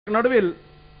நடுவில்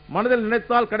மனதில்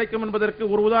நினைத்தால் கிடைக்கும் என்பதற்கு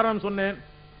ஒரு உதாரணம் சொன்னேன்.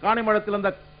 காணிமடத்தில் அந்த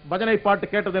பஜனை பாட்டு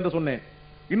கேட்டது என்று சொன்னேன்.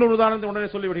 இன்னொரு உதாரணத்தை உடனே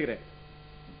சொல்லிவிடுகிறேன்.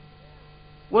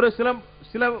 ஒரு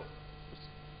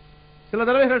சில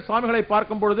தடவைகள் சுவாமிகளை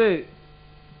பார்க்கும் பொழுது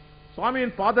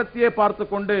சுவாமியின் பாதத்தையே பார்த்து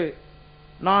கொண்டு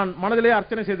நான் மனதிலே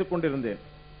அர்ச்சனை செய்து கொண்டிருந்தேன்.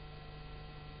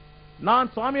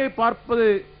 நான் சுவாமியை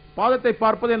பாதத்தை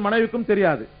பார்ப்பது என் மனைவிக்கும்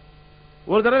தெரியாது.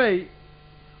 ஒரு தடவை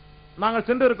நாங்கள்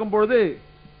சென்று இருக்கும் பொழுது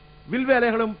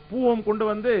வில்வேலைகளும் பூவும் கொண்டு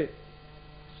வந்து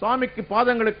சுவாமிக்கு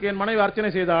பாதங்களுக்கு என் மனைவி அர்ச்சனை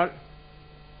செய்தாள்.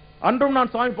 அன்றும்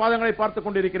நான் சுவாமி பாதங்களை பார்த்துக்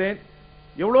கொண்டிருக்கிறேன்.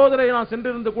 எவ்வளவு தடவை நான்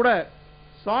சென்றிருந்து கூட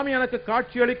சுவாமி எனக்கு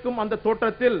காட்சியளிக்கும் அந்த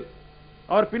தோற்றத்தில்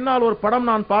அவர் பின்னால் ஒரு படம்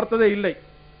நான் பார்த்ததே இல்லை.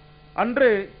 அன்று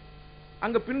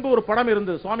அங்கு பின்பு ஒரு படம்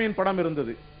இருந்தது, சுவாமியின் படம்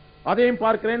இருந்தது. அதையும்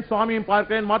பார்க்கிறேன், சுவாமியும்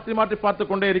பார்க்கிறேன், மாற்றி மாற்றி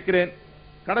பார்த்துக் கொண்டே இருக்கிறேன்.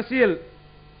 கடைசியில்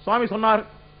சுவாமி சொன்னார்,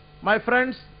 my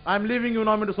friends, I am leaving you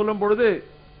now என்று சொல்லும் பொழுது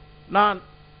நான்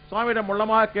சுவாமியிடம்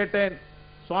உள்ளமாக கேட்டேன்,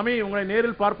 சுவாமி உங்களை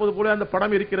நேரில் பார்ப்பது போல அந்த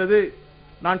படம் இருக்கிறது,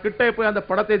 நான் கிட்டே போய் அந்த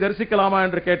படத்தை தரிசிக்கலாமா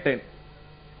என்று கேட்டேன்.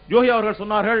 யோகி அவர்கள்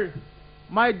சொன்னார்கள்,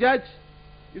 my judge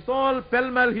is all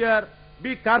பெல்மெல் here,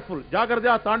 be careful,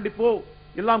 ஜாகிரதையா தாண்டி போ,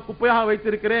 எல்லாம் குப்பையாக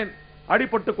வைத்திருக்கிறேன்,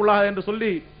 அடிபட்டுக்குள்ளாக என்று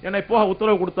சொல்லி என்னை போக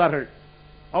உத்தரவு கொடுத்தார்கள்.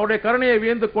 அவருடைய கருணையை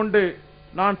வியந்து கொண்டு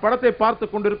நான் படத்தை பார்த்து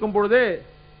கொண்டிருக்கும் பொழுதே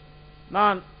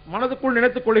நான் மனதுக்குள்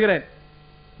நினைத்துக் கொள்கிறேன்,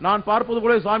 நான் பார்ப்பது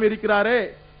போல சுவாமி இருக்கிறாரே,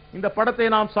 இந்த படத்தை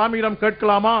நாம் சாமியிடம்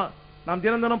கேட்கலாமா, நாம்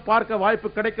தினம் தினம் பார்க்க வாய்ப்பு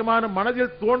கிடைக்குமா?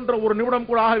 மனதில் தோன்ற ஒரு நிமிடம்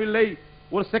கூட ஆகவில்லை,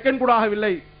 ஒரு செகண்ட் கூட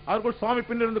ஆகவில்லை. அவர்கள் சுவாமி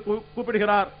பின்னிருந்து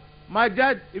கூப்பிடுகிறார், my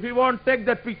judge, if you want take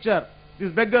that picture,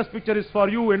 this beggars picture is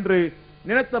for you என்று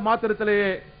நினைத்த மாத்திரத்திலேயே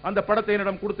அந்த படத்தை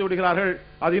என்னிடம் கொடுத்து விடுகிறார்கள்.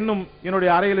 அது இன்னும் என்னுடைய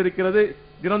அறையில் இருக்கிறது,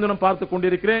 தினம் தினம் பார்த்துக்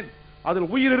கொண்டிருக்கிறேன்.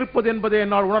 அதில் உயிர் இருப்பது என்பதை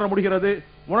என்னால் உணர முடிகிறது.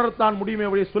 உணரத்தான் முடியுமே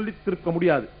வழியை சொல்லித்திருக்க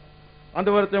முடியாது. அந்த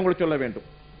விவரத்தை உங்களுக்கு சொல்ல வேண்டும்.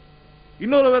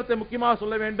 இன்னொரு விவரத்தை முக்கியமாக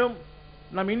சொல்ல வேண்டும்.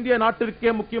 நம் இந்திய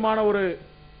நாட்டிற்கே முக்கியமான ஒரு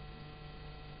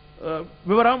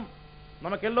விவரம்,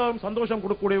 நமக்கு எல்லோரும் சந்தோஷம்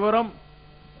கொடுக்கக்கூடிய விவரம்.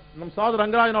 நம் சாது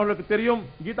ரங்கராஜன் அவர்களுக்கு தெரியும்,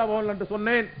 கீதா பவன் என்று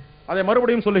சொன்னேன், அதை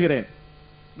மறுபடியும் சொல்லுகிறேன்.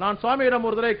 நான் சுவாமியிடம்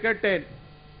ஒரு தடவை கேட்டேன்,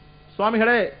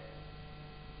 சுவாமிகளே,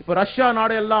 இப்ப ரஷ்யா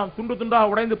நாடு எல்லாம் துண்டு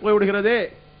துண்டாக உடைந்து போய்விடுகிறதே,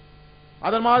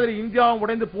 அதன் மாதிரி இந்தியாவும்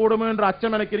உடைந்து போடும் என்ற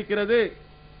அச்சம் எனக்கு இருக்கிறது.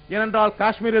 ஏனென்றால்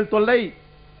காஷ்மீரில் தொல்லை,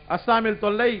 அஸ்ஸாமில்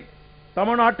தொல்லை,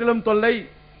 தமிழ்நாட்டிலும் தொல்லை,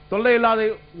 தொல்லை இல்லாத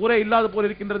ஊரே இல்லாத போல்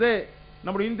இருக்கின்றது,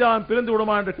 நம்முடைய இந்தியாவும் பிரிந்து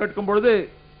விடுமா என்று கேட்கும் பொழுது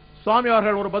சுவாமி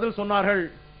அவர்கள் ஒரு பதில் சொன்னார்கள்.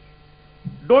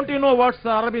 Don't you know what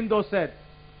sir Aurobindo set?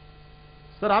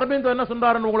 Sir Aurobindo என்ன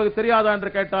சொன்னார் உங்களுக்கு தெரியாதா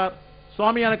என்று கேட்டார்.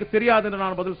 சுவாமி எனக்கு தெரியாது என்று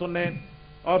நான் பதில் சொன்னேன்.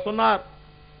 அவர் சொன்னார்,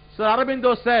 sir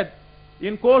Aurobindo set,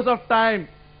 in course of time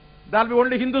there will be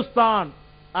only Hindustan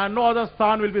and no other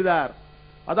stan will be there.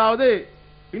 அதாவது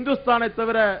இந்துஸ்தானை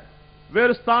தவிர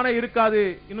வேறு ஸ்தானே இருக்காது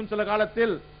இன்னும் சில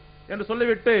காலத்தில் என்று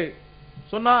சொல்லிவிட்டு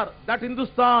சொன்னார், that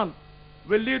Hindustan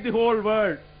will lead the whole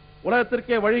world,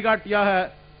 உலகத்திற்கே வழிகாட்டியாக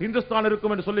இந்துஸ்தான்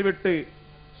இருக்கும் என்று சொல்லிவிட்டு,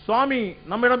 சுவாமி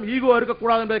நம்மிடம் ஈகோ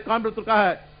இருக்கக்கூடாது என்பதை காண்பிப்பதற்காக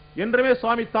என்றுமே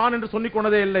சுவாமி தான் என்று சொல்லிக்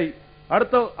கொண்டதே இல்லை.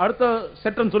 அடுத்த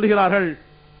செட்டன் சொல்லுகிறார்கள்,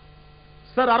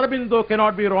 sir Aurobindo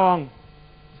cannot be wrong,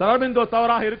 sir Aurobindo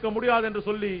தவறாக இருக்க முடியாது என்று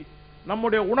சொல்லி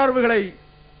நம்முடைய உணர்வுகளை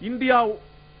இந்தியா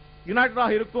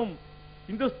யுனைடெடாக இருக்கும்,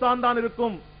 இந்துஸ்தான் தான்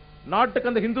இருக்கும், நாட்டுக்கு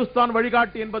அந்த இந்துஸ்தான்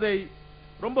வழிகாட்டி என்பதை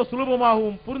ரொம்ப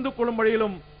சுலபமாகவும் புரிந்து கொள்ளும்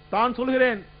வழியிலும் தான்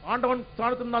சொல்கிறேன், ஆண்டவன்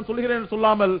ஸ்தானத்தில் நான் சொல்கிறேன் என்று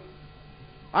சொல்லாமல்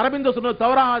அரபிந்தோ சொன்னது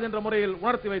தவறாகாது என்ற முறையில்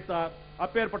உணர்த்தி வைத்தார்.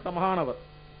 அப்பேற்பட்ட மகானவர்.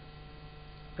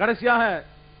 கடைசியாக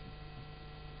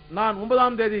நான்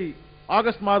 9ஆம் தேதி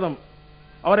ஆகஸ்ட் மாதம்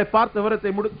அவரை பார்த்த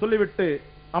விவரத்தை சொல்லிவிட்டு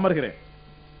அமர்கிறேன்.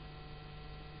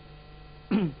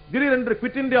 திடீரென்று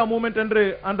குவிட் இந்தியா மூவ்மெண்ட் என்று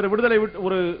அன்று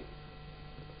ஒரு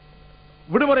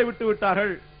விடுமுறை விட்டு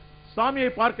விட்டார்கள். சாமியை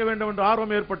பார்க்க வேண்டும் என்ற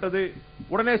ஆர்வம் ஏற்பட்டது.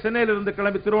 உடனே சென்னையில் இருந்து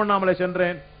கிளம்பி திருவண்ணாமலை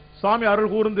சென்றேன். சுவாமி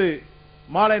அருள் கூர்ந்து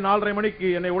மாலை 4:30 மணிக்கு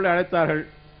என்னை உள்ளே அழைத்தார்கள்.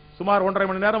 சுமார் 1.5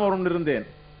 மணி நேரம் அவருடன் இருந்தேன்.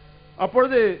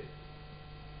 அப்பொழுது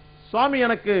சுவாமி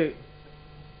எனக்கு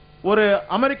ஒரு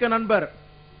அமெரிக்க நண்பர்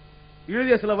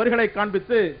எழுதிய சில வரிகளை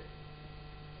காண்பித்து,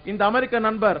 இந்த அமெரிக்க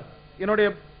நண்பர் என்னுடைய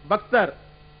பக்தர்,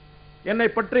 என்னை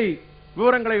பற்றி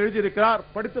விவரங்களை எழுதியிருக்கிறார்,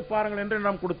 படித்து பாருங்கள் என்று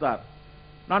என்னிடம் கொடுத்தார்.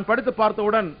 நான் படித்து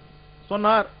பார்த்தவுடன்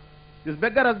சொன்னார், this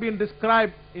beggar has been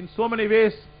described in so many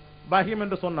ways by him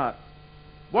என்று சொன்னார்.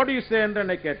 what do you say என்று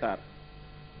என்னை கேட்டார்.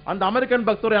 அந்த அமெரிக்கன்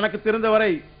பக்தர் எனக்கு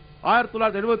தெரிந்தவரை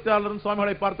 1976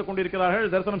 சுவாமிகளை பார்த்துக் கொண்டிருக்கிறார்கள்,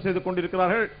 தரிசனம் செய்து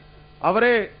கொண்டிருக்கிறார்கள்.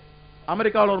 அவரே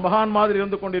அமெரிக்காவில் ஒரு மகான் மாதிரி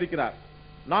இருந்து கொண்டிருக்கிறார்.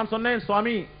 நான் சொன்னேன்,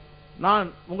 சுவாமி, நான்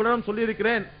உங்களிடம்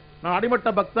சொல்லியிருக்கிறேன், நான் அடிமட்ட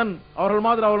பக்தன், அவர்கள்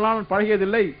மாதிரி அவர்களால் நான்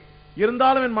பழகியதில்லை,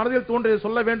 இருந்தாலும் என் மனதில் தோன்றியதை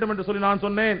சொல்ல வேண்டும் என்று சொல்லி நான்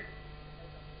சொன்னேன்.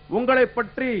 உங்களை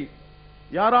பற்றி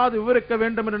யாராவது விவரிக்க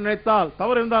வேண்டும் என்று நினைத்தால்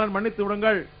தவறு இருந்தால் மன்னித்து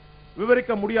விடுங்கள்,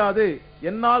 விவரிக்க முடியாது.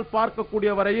 என்னால்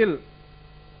பார்க்கக்கூடிய வரையில்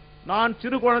நான்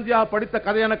சிறு குழந்தையாக படித்த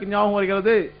கதை எனக்கு ஞாபகம்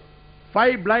வருகிறது.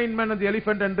 5 blind men and the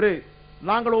elephant என்று.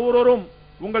 நாங்கள் ஒவ்வொருவரும்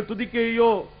உங்கள்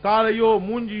துதிக்கையோ காலையோ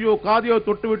மூஞ்சியோ காதையோ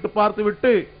தொட்டுவிட்டு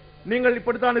பார்த்துவிட்டு நீங்கள்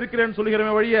இப்படித்தான் இருக்கிறேன்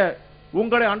சொல்கிறேன் வழிய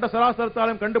உங்களை அண்ட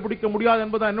சராசரத்தாலும் கண்டுபிடிக்க முடியாது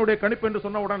என்பதுதான் என்னுடைய கணிப்பு என்று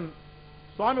சொன்னவுடன்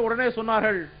சுவாமி உடனே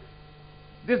சொன்னார்கள்,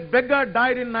 this beggar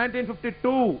died in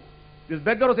 1952. This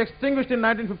beggar was extinguished in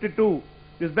 1952.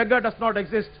 This beggar does not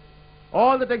exist.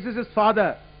 All that exists is Father.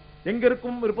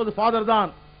 எங்கிருக்கும் இருப்பது ஃபாதர் தான்.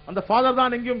 அந்த ஃபாதர்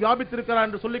தான் எங்கேயும் வியாபித்திருக்கிறார்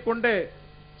என்று சொல்லிக்கொண்டே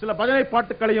சில பஜனை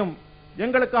பாட்டுகளையும்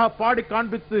எங்களுக்காக பாடி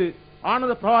காண்பித்து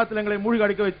ஆனந்த பிரவாகத்தில் எங்களை மூழ்கி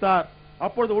அடிக்க வைத்தார்.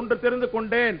 அப்பொழுது ஒன்று தெரிந்து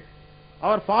கொண்டேன்,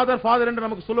 அவர் ஃபாதர் ஃபாதர் என்று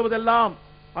நமக்கு சொல்லுவதெல்லாம்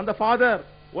அந்த ஃபாதர்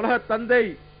உலக தந்தை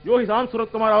யோகி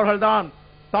ராம்சுரத்குமார் அவர்கள்தான்.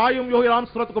 தாயும் யோகி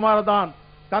ராம்சுரத்குமார் தான்,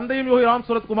 தந்தையும் யோகி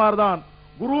ராம்சுரத்குமார் தான்,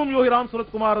 குருவும் யோகி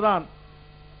ராம்சுரத்குமார் தான்,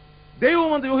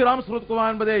 தெய்வம் வந்து யோகி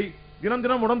ராம்சுரத்குமார் என்பதை தினம்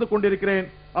தினம் உணர்ந்து கொண்டிருக்கிறேன்.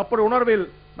 அப்படி உணர்வில்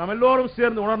நாம் எல்லோரும்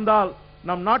சேர்ந்து உணர்ந்தால்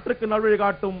நம் நாட்டுக்கு நல்வழி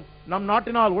காட்டும், நம்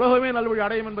நாட்டினால் உலகமே நல்வழி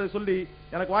அடையும் என்பதை சொல்லி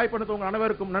எனக்கு வாய்ப்பளித்த உங்கள்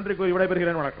அனைவருக்கும் நன்றி கூறி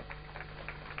விடைபெறுகிறேன். வணக்கம்.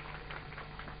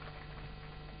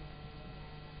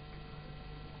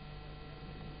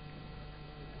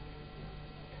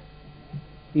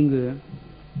 இங்கு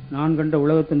நான் கண்ட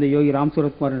உலகத்தந்தை யோகி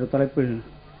ராம்சுரத்குமார் என்ற தலைப்பில்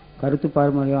கருத்து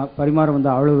பரிமாற வந்த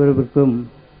அவ்வளவிற்கும்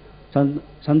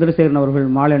சந்திரசேகரன்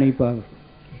அவர்கள் மாலை அணிவிப்பார்கள்.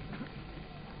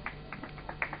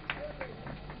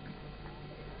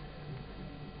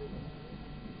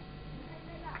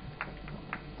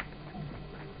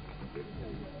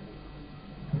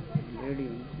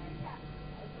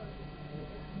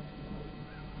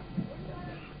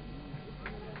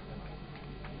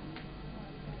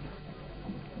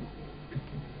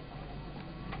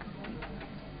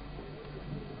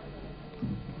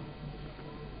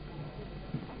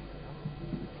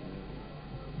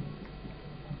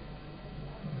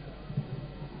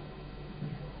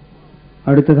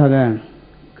 அடுத்ததாக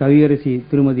கவியரசி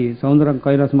திருமதி சவுந்தரம்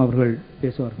கைலாசம் அவர்கள்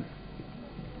பேசுவார்கள்.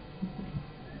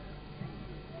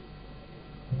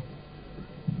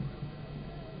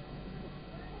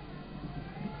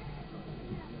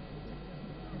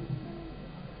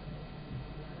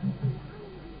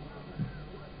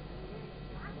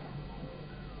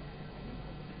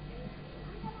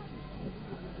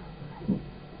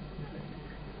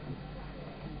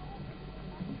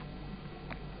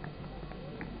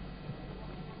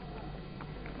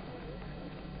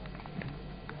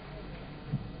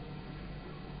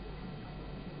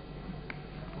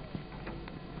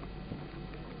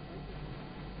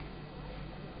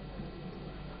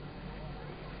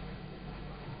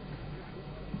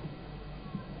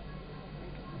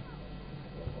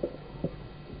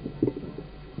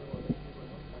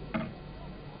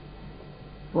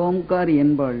 ஓம்காரி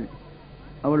என்பாள்.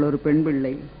 அவள் ஒரு பெண்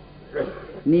பிள்ளை,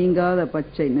 நீங்காத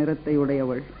பச்சை நிறத்தை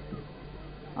உடையவள்.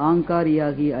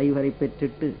 ஆங்காரியாகி ஐவரை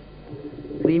பெற்றிட்டு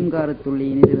கிரீம்காரத்துள்ளி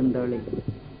இனிதிருந்தாளே.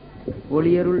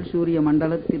 ஒளியருள் சூரிய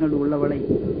மண்டலத்தினுள் உள்ளவளை,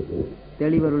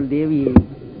 தெளிவருள் தேவியை,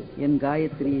 என்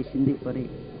காயத்ரியை சிந்திப்பரே.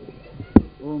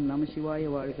 ஓம் நம சிவாய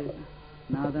வாழ்க,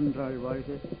 நாதன்றாள் வாழ்க,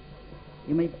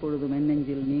 இமைப்பொழுது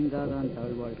மென்னெஞ்சில் நீங்காதான்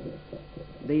தாழ்வாழ்க.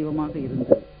 தெய்வமாக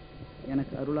இருந்து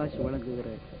எனக்கு அருளாசி வழங்குகிற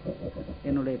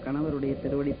என்னுடைய கணவருடைய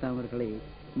திருவடித்தாமர்களை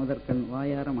முதற்கண்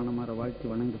வாயார மனமாற வாழ்த்தி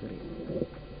வணங்குகிறேன்.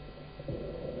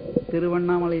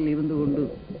 திருவண்ணாமலையில் இருந்து கொண்டு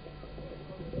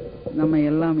நம்மை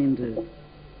எல்லாம் இன்று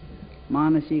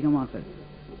மானசீகமாக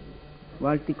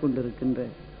வாழ்த்தி கொண்டிருக்கின்ற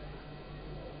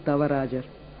தவராஜர்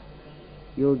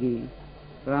யோகி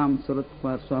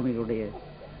ராம்சுரத்குமார் சுவாமிகளுடைய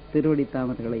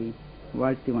திருவடித்தாமர்களை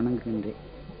வாழ்த்தி வணங்குகின்றேன்.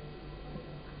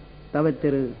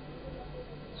 தவத்திரு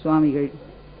சுவாமிகள்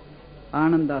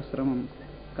ஆனந்தாசிரமம்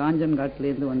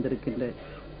காஞ்சன்காட்டிலிருந்து வந்திருக்கின்ற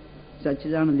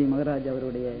சச்சிதானந்தி மகராஜ்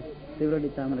அவருடைய திருவடி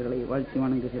தாமர்களை வாழ்த்தி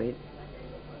வணங்குகிறேன்.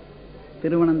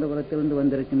 திருவனந்தபுரத்திலிருந்து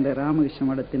வந்திருக்கின்ற ராமகிருஷ்ண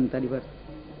மடத்தின் தலைவர்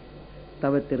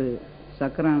தவ திரு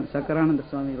சக்கரானந்த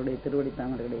சுவாமிகளுடைய திருவடி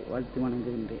தாமர்களை வாழ்த்தி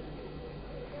வணங்குகின்றேன்.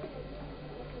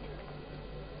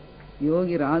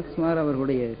 யோகி ராஜ்குமார்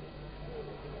அவர்களுடைய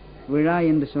விழா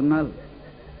என்று சொன்னால்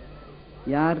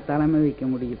யார் தலைமை வைக்க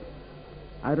முடியும்?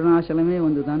 அருணாச்சலமே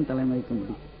வந்து தான் தலைமை வைக்க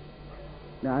முடியும்.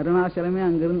 இந்த அருணாச்சலமே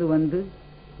அங்கிருந்து வந்து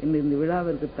இந்த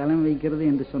விழாவிற்கு தலைமை வைக்கிறது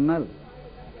என்று சொன்னால்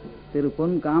திரு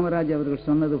பொன்காமராஜ் அவர்கள்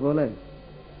சொன்னது போல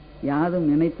யாதும்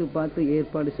நினைத்து பார்த்து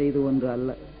ஏற்பாடு செய்து ஒன்று அல்ல.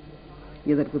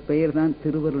 இதற்கு பெயர் தான்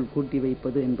திருவருள் கூட்டி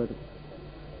வைப்பது என்பது.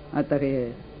 அத்தகைய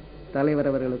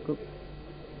தலைவர் அவர்களுக்கும்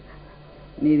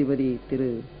நீதிபதி திரு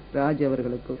ராஜ்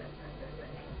அவர்களுக்கும்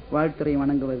வாழ்த்துறை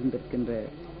வணங்க வந்திருக்கின்ற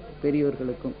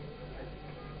பெரியோர்களுக்கும்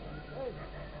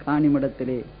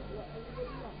காணிமடத்திலே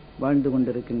வாழ்ந்து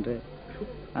கொண்டிருக்கின்ற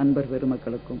அன்பர்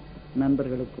பெருமக்களுக்கும்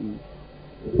நண்பர்களுக்கும்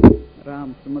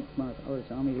ராம் சுமத்குமார் அவர்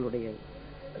சாமிகளுடைய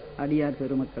அடியார்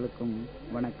பெருமக்களுக்கும்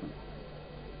வணக்கம்.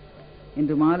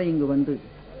 இன்று மாலை இங்கு வந்து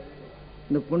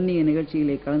இந்த புண்ணிய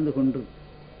நிகழ்ச்சியிலே கலந்து கொண்டு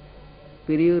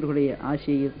பெரியோர்களுடைய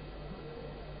ஆசையில்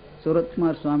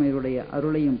சுரத்குமார் சுவாமிகளுடைய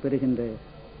அருளையும் பெறுகின்ற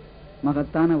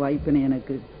மகத்தான வாய்ப்பினை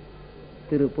எனக்கு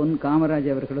திரு பொன் காமராஜ்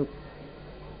அவர்களும்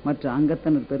மற்ற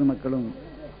அங்கத்தனர் பெருமக்களும்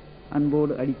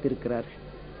அன்போடு அளித்திருக்கிறார்கள்.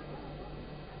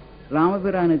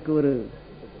 ராமபிரானுக்கு ஒரு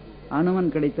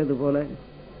அனுமன் கிடைத்தது போல,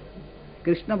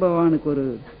 கிருஷ்ண பகவானுக்கு ஒரு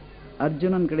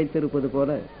அர்ஜுனன் கிடைத்திருப்பது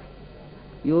போல,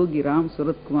 யோகி ராம்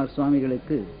சுரத்குமார்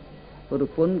சுவாமிகளுக்கு ஒரு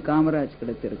பொன் காமராஜ்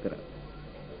கிடைத்திருக்கிறார்.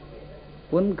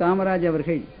 பொன் காமராஜ்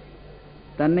அவர்கள்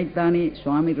தன்னைத்தானே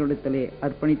சுவாமிகளிடத்திலே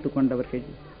அர்ப்பணித்துக் கொண்டவர்கள்,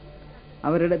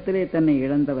 அவரிடத்திலே தன்னை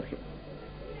இழந்தவர்கள்.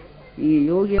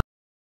 யோகி